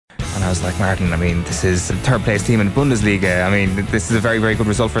was like, Martin, I mean, this is the third place team in the Bundesliga. I mean, this is a very, very good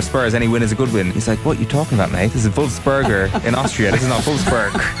result for Spurs. Any win is a good win. He's like, what are you talking about, mate? This is Wolfsberger in Austria. This is not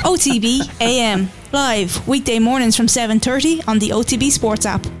Wolfsburg. OTB AM, live weekday mornings from 7:30 on the OTB Sports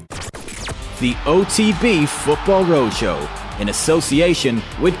app. The OTB Football Roadshow in association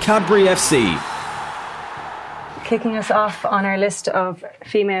with Cadbury FC. Kicking us off on our list of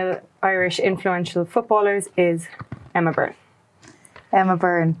female Irish influential footballers is Emma Byrne. Emma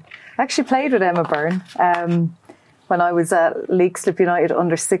Byrne. I actually played with Emma Byrne. When I was at Leixlip United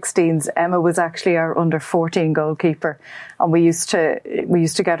under 16s, Emma was actually our under 14 goalkeeper, and we used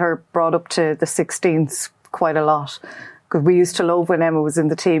to get her brought up to the 16s quite a lot, because we used to love when Emma was in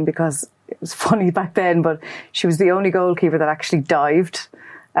the team, because it was funny back then, but she was the only goalkeeper that actually dived.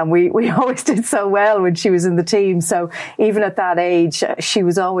 And we always did so well when she was in the team. So even at that age, she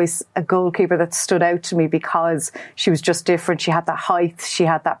was always a goalkeeper that stood out to me, because she was just different. She had that height, she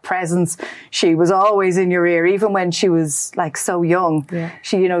had that presence. She was always in your ear, even when she was like so young. Yeah.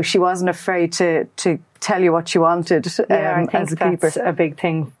 She wasn't afraid to tell you what she wanted. I think as a keeper. That's a big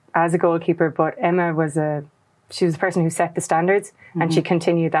thing as a goalkeeper. But Emma she was the person who set the standards, and she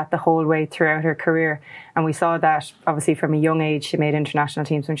continued that the whole way throughout her career. And we saw that obviously from a young age. She made international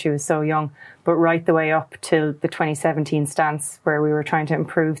teams when she was so young, but right the way up till the 2017 stance, where we were trying to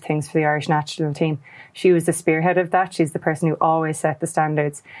improve things for the Irish national team. She was the spearhead of that. She's the person who always set the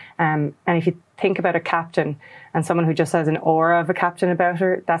standards. And if you think about a captain and someone who just has an aura of a captain about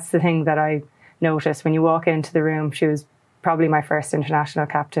her, that's the thing that I noticed when you walk into the room. She was probably my first international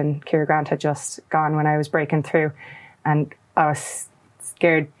captain. Ciara Grant had just gone when I was breaking through, and I was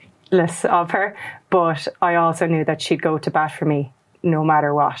scaredless of her, but I also knew that she'd go to bat for me no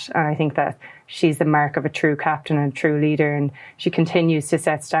matter what. And I think that she's the mark of a true captain and a true leader, and she continues to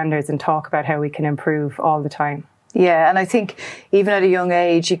set standards and talk about how we can improve all the time. Yeah, and I think even at a young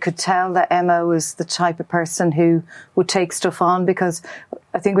age, you could tell that Emma was the type of person who would take stuff on, because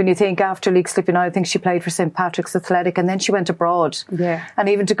I think when you think after Leixlip United, I think she played for St Patrick's Athletic, and then she went abroad. Yeah. And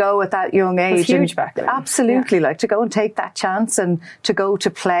even to go at that young age. It was huge back then. Absolutely, like to go and take that chance and to go to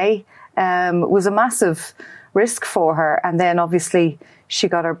play was a massive risk for her. And then obviously she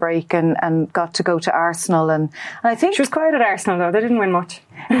got her break and got to go to Arsenal. And I think she was quiet at Arsenal though. They didn't win much.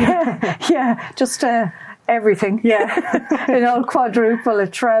 Yeah, just everything. Yeah. An old quadruple, a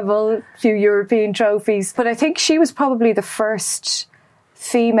treble, a few European trophies. But I think she was probably the first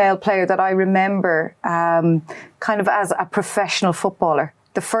female player that I remember kind of as a professional footballer.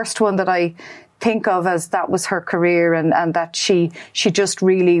 The first one that I think of as that was her career, and that she just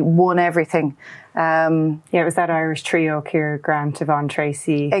really won everything. It was that Irish trio: Ciara Grant, Yvonne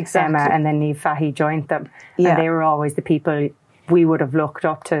Tracy, exactly. Emma, and then Niamh Fahey joined them. Yeah. And they were always the people we would have looked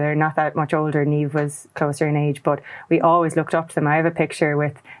up to. They're not that much older. Niamh was closer in age, but we always looked up to them. I have a picture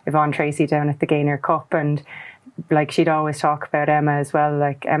with Yvonne Tracy down at the Gaynor Cup, and like she'd always talk about Emma as well.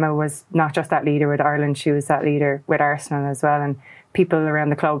 Like Emma was not just that leader with Ireland, she was that leader with Arsenal as well, and people around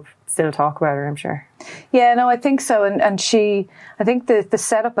the club still talk about her, I'm sure. Yeah, no, I think so. And I think the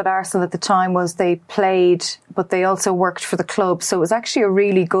setup at Arsenal at the time was they played, but they also worked for the club. So it was actually a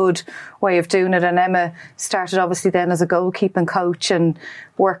really good way of doing it. And Emma started obviously then as a goalkeeping coach and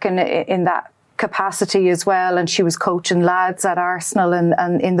working in that capacity as well. And she was coaching lads at Arsenal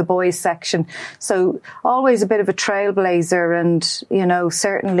and in the boys section. So always a bit of a trailblazer. And,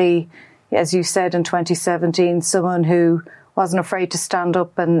 certainly, as you said, in 2017, someone who wasn't afraid to stand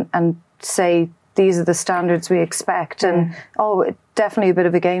up and say, these are the standards we expect. And, definitely a bit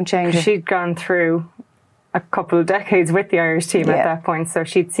of a game changer. She'd gone through a couple of decades with the Irish team at that point. So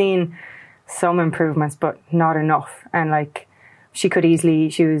she'd seen some improvements, but not enough. And she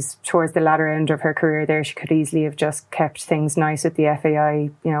was towards the latter end of her career there. She could easily have just kept things nice with the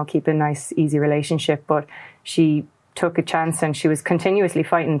FAI, keep a nice, easy relationship. But she took a chance, and she was continuously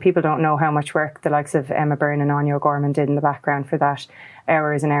fighting. People don't know how much work the likes of Emma Byrne and Anya O'Gorman did in the background for that.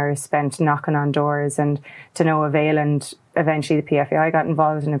 Hours and hours spent knocking on doors, and to no avail. And eventually the PFAI got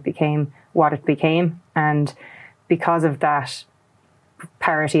involved, and it became what it became. And because of that,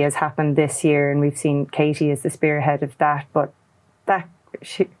 parity has happened this year, and we've seen Katie as the spearhead of that. But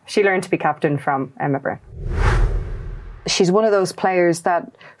she learned to be captain from Emma Byrne. She's one of those players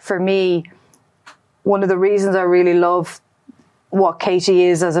that, for me, one of the reasons I really love what Katie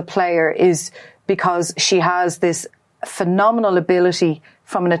is as a player is because she has this phenomenal ability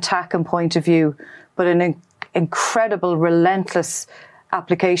from an attacking point of view, but an incredible, relentless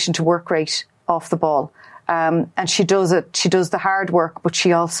application to work rate off the ball. And she does it. She does the hard work, but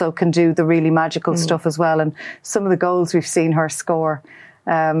she also can do the really magical stuff as well. And some of the goals we've seen her score,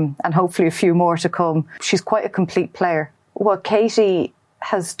 and hopefully a few more to come. She's quite a complete player. What Katie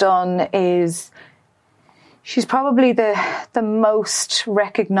has done is she's probably the most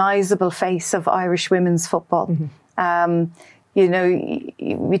recognisable face of Irish women's football. You know,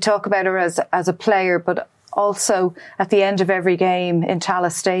 we talk about her as a player, but also at the end of every game in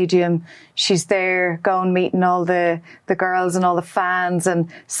Tallaght Stadium, she's there going meeting all the girls and all the fans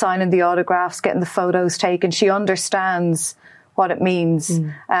and signing the autographs, getting the photos taken. She understands what it means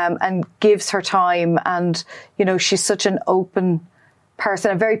and gives her time. And, you know, she's such an open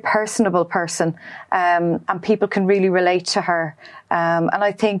person, a very personable person, and people can really relate to her. And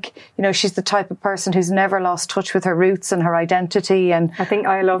I think, you know, she's the type of person who's never lost touch with her roots and her identity. And I think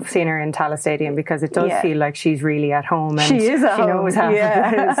I love seeing her in Tallaght Stadium because it does feel like she's really at home. And she is at home. She knows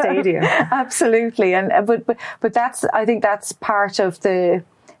half the stadium. Absolutely. And but that's, I think that's part of the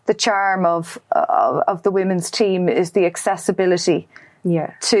charm of the women's team, is the accessibility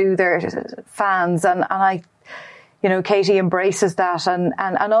to their fans. And I, you know, Katie embraces that, and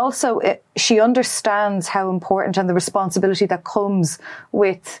also she understands how important and the responsibility that comes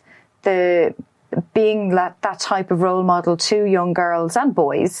with the being that type of role model to young girls and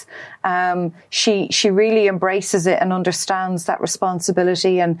boys. She really embraces it and understands that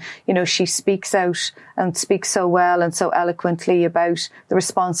responsibility, and, you know, she speaks out and speaks so well and so eloquently about the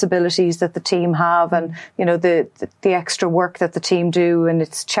responsibilities that the team have, and, you know, the extra work that the team do, and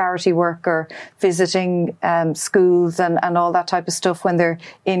it's charity work or visiting schools and all that type of stuff when they're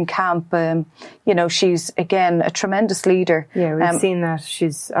in camp. You know, she's again a tremendous leader. Yeah, we've seen that.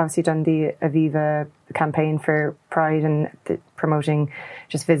 She's obviously done the Aviva campaign for Pride and promoting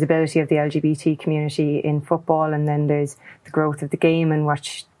just visibility of the LGBT community in football, and then there's the growth of the game and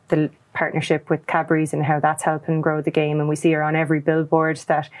the partnership with Cadbury's and how that's helping grow the game. And we see her on every billboard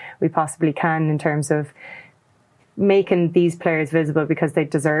that we possibly can in terms of making these players visible because they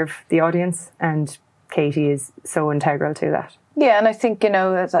deserve the audience, and Katie is so integral to that. Yeah, and I think, you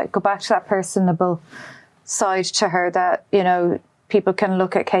know, as I go back to that personable side to her, that, you know, people can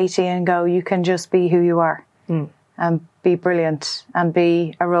look at Katie and go, you can just be who you are and be brilliant and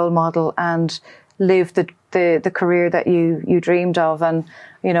be a role model and live the career that you dreamed of. And,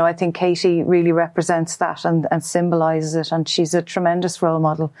 you know, I think Katie really represents that and symbolises it. And she's a tremendous role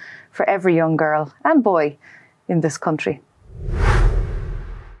model for every young girl and boy in this country.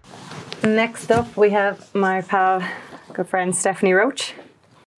 Next up, we have my pal, good friend Stephanie Roche.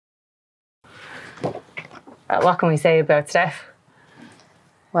 What can we say about Steph?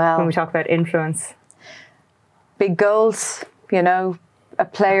 Well, when we talk about influence, big goals, you know, a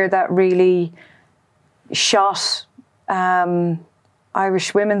player that really shot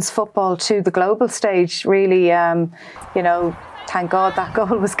Irish women's football to the global stage, really, you know, thank God that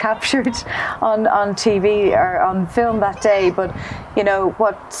goal was captured on TV or on film that day. But, you know,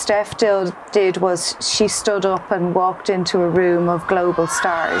 what Steph did was she stood up and walked into a room of global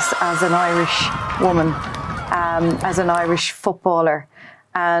stars as an Irish woman, as an Irish footballer.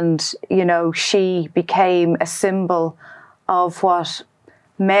 And, you know, she became a symbol of what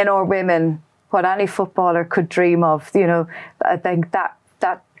men or women, what any footballer could dream of. You know, I think that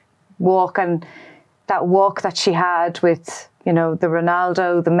walk that she had with, you know, the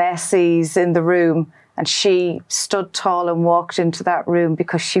Ronaldo, the Messis in the room, and she stood tall and walked into that room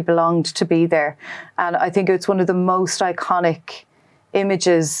because she belonged to be there. And I think it's one of the most iconic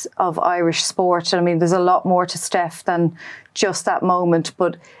images of Irish sport. I mean, there's a lot more to Steph than just that moment,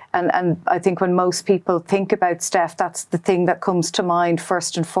 but and I think when most people think about Steph, that's the thing that comes to mind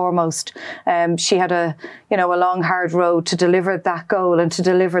first and foremost. She had a long, hard road to deliver that goal and to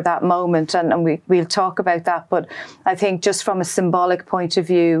deliver that moment, and we'll talk about that. But I think just from a symbolic point of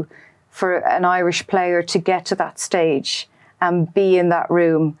view, for an Irish player to get to that stage and be in that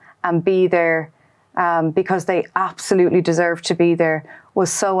room and be there because they absolutely deserve to be there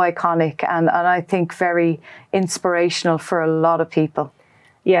was so iconic and I think very inspirational for a lot of people.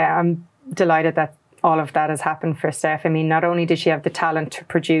 Yeah, I'm delighted that all of that has happened for Steph. I mean, not only did she have the talent to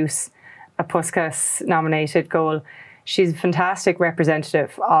produce a Puskás nominated goal, she's a fantastic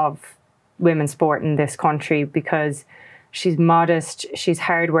representative of women's sport in this country because she's modest, she's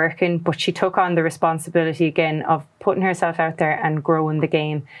hardworking, but she took on the responsibility again of putting herself out there and growing the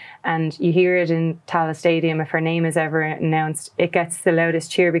game. And you hear it in Tallaght Stadium, if her name is ever announced, it gets the loudest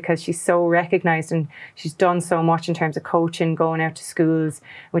cheer because she's so recognised and she's done so much in terms of coaching, going out to schools.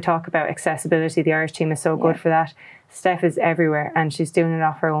 We talk about accessibility, the Irish team is so good for that. Steph is everywhere and she's doing it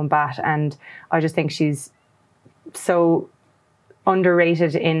off her own bat. And I just think she's so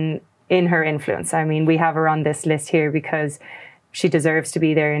underrated in her influence. I mean, we have her on this list here because she deserves to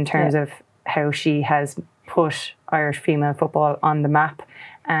be there in terms of how she has put Irish female football on the map.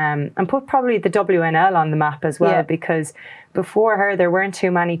 and put probably the WNL on the map as well, because before her there weren't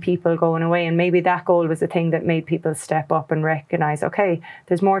too many people going away, and maybe that goal was the thing that made people step up and recognise, okay,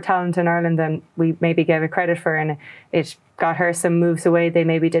 there's more talent in Ireland than we maybe gave it credit for, and it got her some moves away. They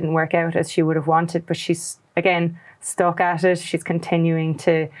maybe didn't work out as she would have wanted, but she's again stuck at it. She's continuing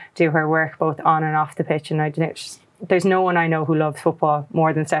to do her work both on and off the pitch, and there's no one I know who loves football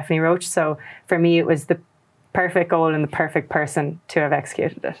more than Stephanie Roche. So for me, it was the perfect goal and the perfect person to have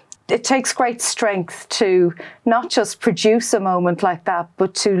executed it. It takes great strength to not just produce a moment like that,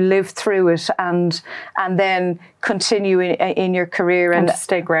 but to live through it and then continue in your career and to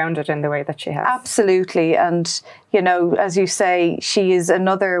stay grounded in the way that she has. Absolutely. And, you know, as you say, she is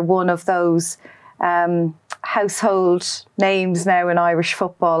another one of those household names now in Irish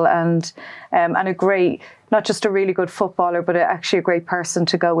football, and a great, not just a really good footballer, but actually a great person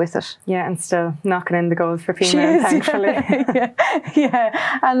to go with it. Yeah, and still knocking in the goals for Pima, thankfully.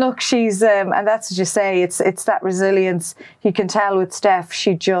 Yeah. And look, she's, and that's what you say, it's that resilience. You can tell with Steph,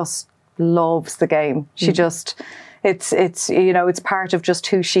 she just loves the game. She just, it's you know, it's part of just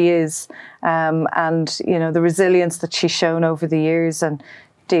who she is. And, you know, the resilience that she's shown over the years, and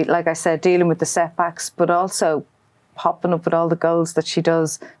like I said, dealing with the setbacks, but also popping up with all the goals that she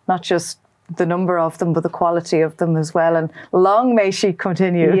does, not just the number of them, but the quality of them as well. And long may she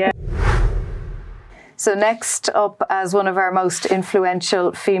continue. Yeah. So next up, as one of our most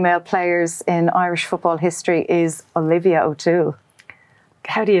influential female players in Irish football history, is Olivia O'Toole.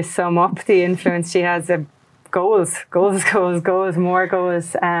 How do you sum up the influence she has? Goals, more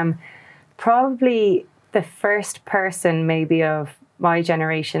goals. Probably the first person maybe of my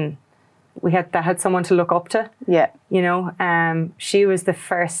generation that had someone to look up to. Yeah. You know, she was the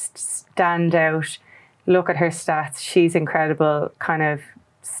first standout. Look at her stats. She's incredible, kind of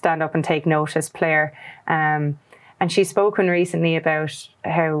stand up and take notice player. And she's spoken recently about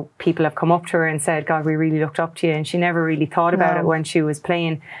how people have come up to her and said, God, we really looked up to you. And she never really thought about it when she was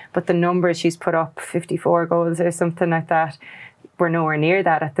playing. But the numbers she's put up, 54 goals or something like that, we're nowhere near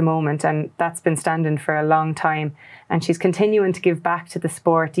that at the moment, and that's been standing for a long time. And she's continuing to give back to the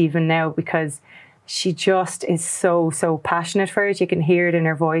sport even now, because she just is so passionate for it. You can hear it in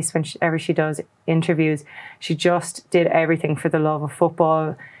her voice whenever she does interviews. She just did everything for the love of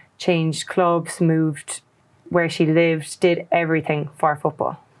football, changed clubs, moved where she lived, did everything for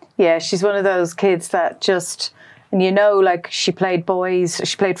football. Yeah, she's one of those kids that just, and you know, like she played boys,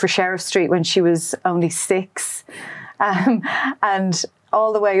 she played for Sheriff Street when she was only 6. And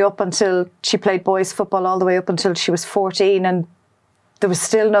all the way up until she played boys football, all the way up until she was 14, and there was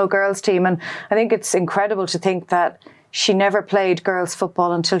still no girls team. And I think it's incredible to think that she never played girls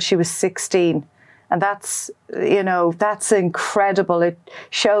football until she was 16. And that's, you know, that's incredible. It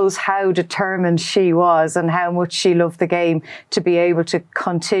shows how determined she was and how much she loved the game to be able to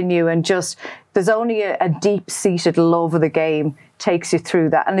continue. And just, there's only a deep-seated love of the game takes you through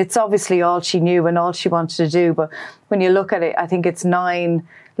that. And it's obviously all she knew and all she wanted to do. But when you look at it, I think it's 9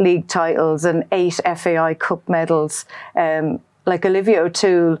 league titles and 8 FAI Cup medals. Like Olivia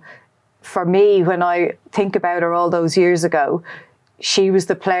O'Toole, for me, when I think about her all those years ago, she was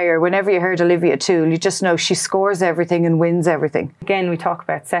the player. Whenever you heard Olivia O'Toole, you just know she scores everything and wins everything. Again, we talk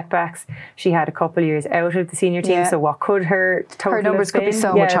about setbacks. She had a couple of years out of the senior team, so what could her total Her numbers have been? could be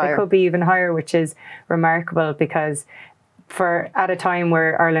so much higher. They could be even higher, which is remarkable, because at a time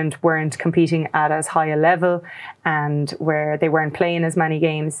where Ireland weren't competing at as high a level and where they weren't playing as many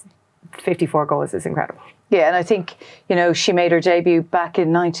games, 54 goals is incredible. Yeah, and I think, you know, she made her debut back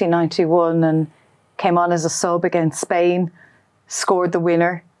in 1991 and came on as a sub against Spain, scored the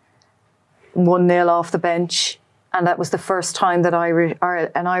winner, 1-0 off the bench. And that was the first time that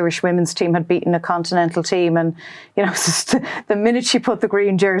an Irish women's team had beaten a continental team. And, you know, the minute she put the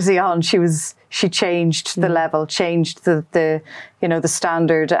green jersey on, she changed the level, changed the you know, the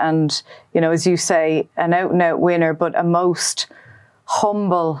standard. And, you know, as you say, an out-and-out winner, but a most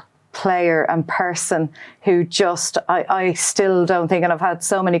humble player and person who just, I still don't think, and I've had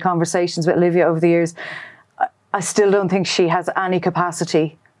so many conversations with Olivia over the years, I still don't think she has any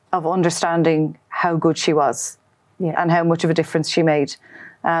capacity of understanding how good she was. Yeah. And how much of a difference she made.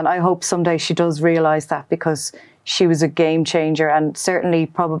 And I hope someday she does realise that, because she was a game changer, and certainly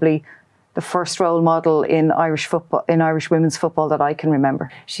probably the first role model in Irish football, in Irish women's football, that I can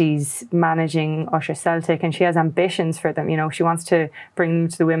remember. She's managing Usher Celtic, and she has ambitions for them. You know, she wants to bring them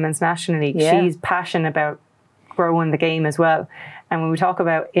to the Women's National League. Yeah. She's passionate about growing the game as well. And when we talk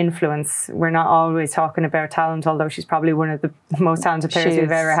about influence, we're not always talking about talent, although she's probably one of the most talented players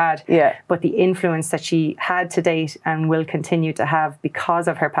we've ever had. Yeah. But the influence that she had to date and will continue to have because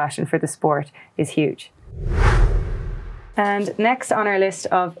of her passion for the sport is huge. And next on our list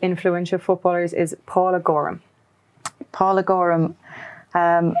of influential footballers is Paula Gorham. Paula Gorham,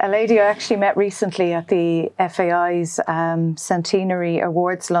 a lady I actually met recently at the FAI's Centenary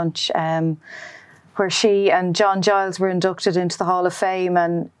Awards lunch, where she and John Giles were inducted into the Hall of Fame,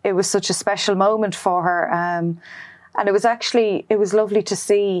 and it was such a special moment for her. And it was lovely to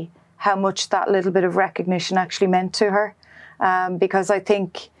see how much that little bit of recognition actually meant to her, because I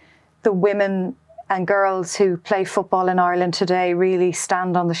think the women and girls who play football in Ireland today really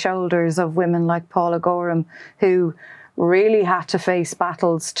stand on the shoulders of women like Paula Gorham, who really had to face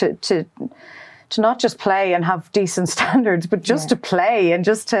battles to not just play and have decent standards, but just to play and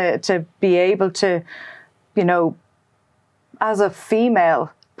just to be able to, you know, as a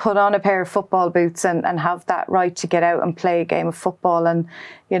female, put on a pair of football boots and have that right to get out and play a game of football. And,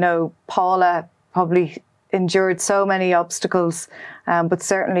 you know, Paula probably endured so many obstacles, but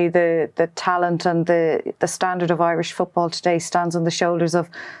certainly the talent and the standard of Irish football today stands on the shoulders of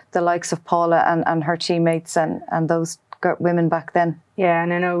the likes of Paula and her teammates and those women back then. Yeah,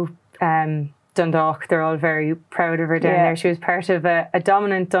 and I know Dundalk, they're all very proud of her down there. She was part of a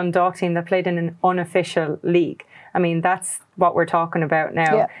dominant Dundalk team that played in an unofficial league. I mean, that's what we're talking about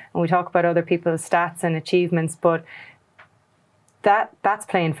now. Yeah. And we talk about other people's stats and achievements, but that's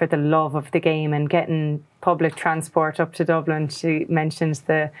playing for the love of the game and getting public transport up to Dublin. She mentions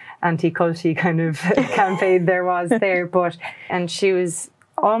the anti-culty kind of campaign there was there, and she was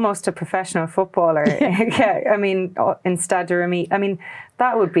almost a professional footballer. I mean, in Stade de Remy. I mean,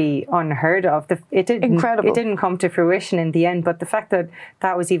 that would be unheard of. Incredible. It didn't come to fruition in the end, but the fact that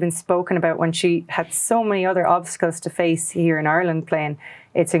that was even spoken about when she had so many other obstacles to face here in Ireland playing,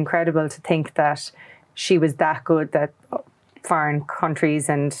 it's incredible to think that she was that good that foreign countries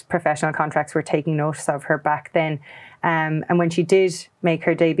and professional contracts were taking notice of her back then. And when she did make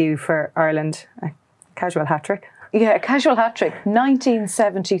her debut for Ireland, a casual hat-trick. Yeah, a casual hat-trick,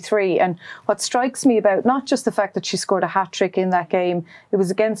 1973. And what strikes me about not just the fact that she scored a hat-trick in that game, it was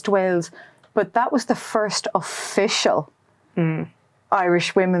against Wales, but that was the first official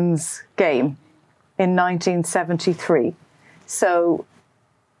Irish women's game in 1973. So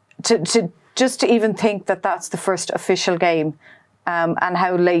to even think that that's the first official game and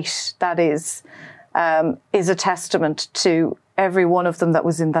how late that is a testament to every one of them that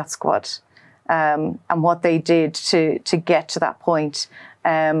was in that squad. And what they did to get to that point.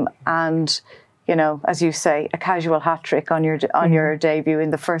 And, you know, as you say, a casual hat-trick on your debut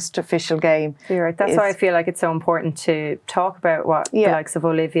in the first official game. You're right. That's why I feel like it's so important to talk about what the likes of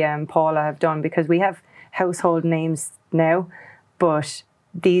Olivia and Paula have done, because we have household names now, but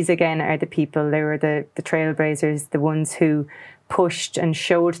these again are the people. They were the trailblazers, the ones who pushed and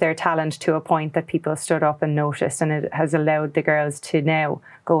showed their talent to a point that people stood up and noticed, and it has allowed the girls to now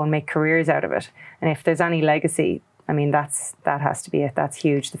go and make careers out of it. And if there's any legacy, I mean, that has to be it. That's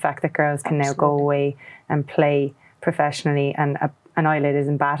huge. The fact that girls can now go away and play professionally and an eyelid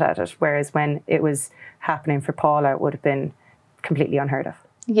isn't bat at it, whereas when it was happening for Paula, it would have been completely unheard of.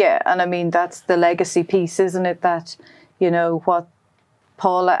 Yeah, and I mean, that's the legacy piece, isn't it? That, you know, what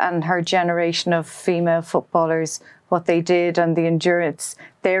Paula and her generation of female footballers, what they did and the endurance,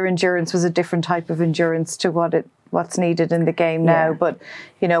 their endurance was a different type of endurance to what's needed in the game now. But,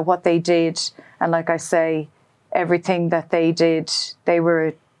 you know, what they did, and like I say, everything that they did,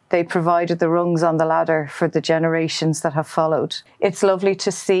 they provided the rungs on the ladder for the generations that have followed. It's lovely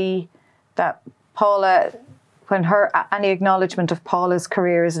to see that Paula, when any acknowledgement of Paula's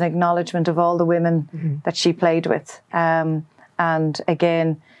career is an acknowledgement of all the women that she played with. And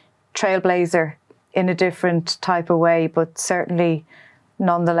again, trailblazer in a different type of way, but certainly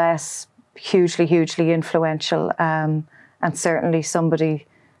nonetheless hugely, hugely influential, and certainly somebody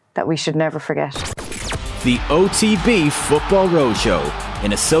that we should never forget. The OTB Football Roadshow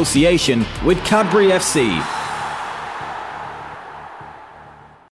in association with Cadbury FC.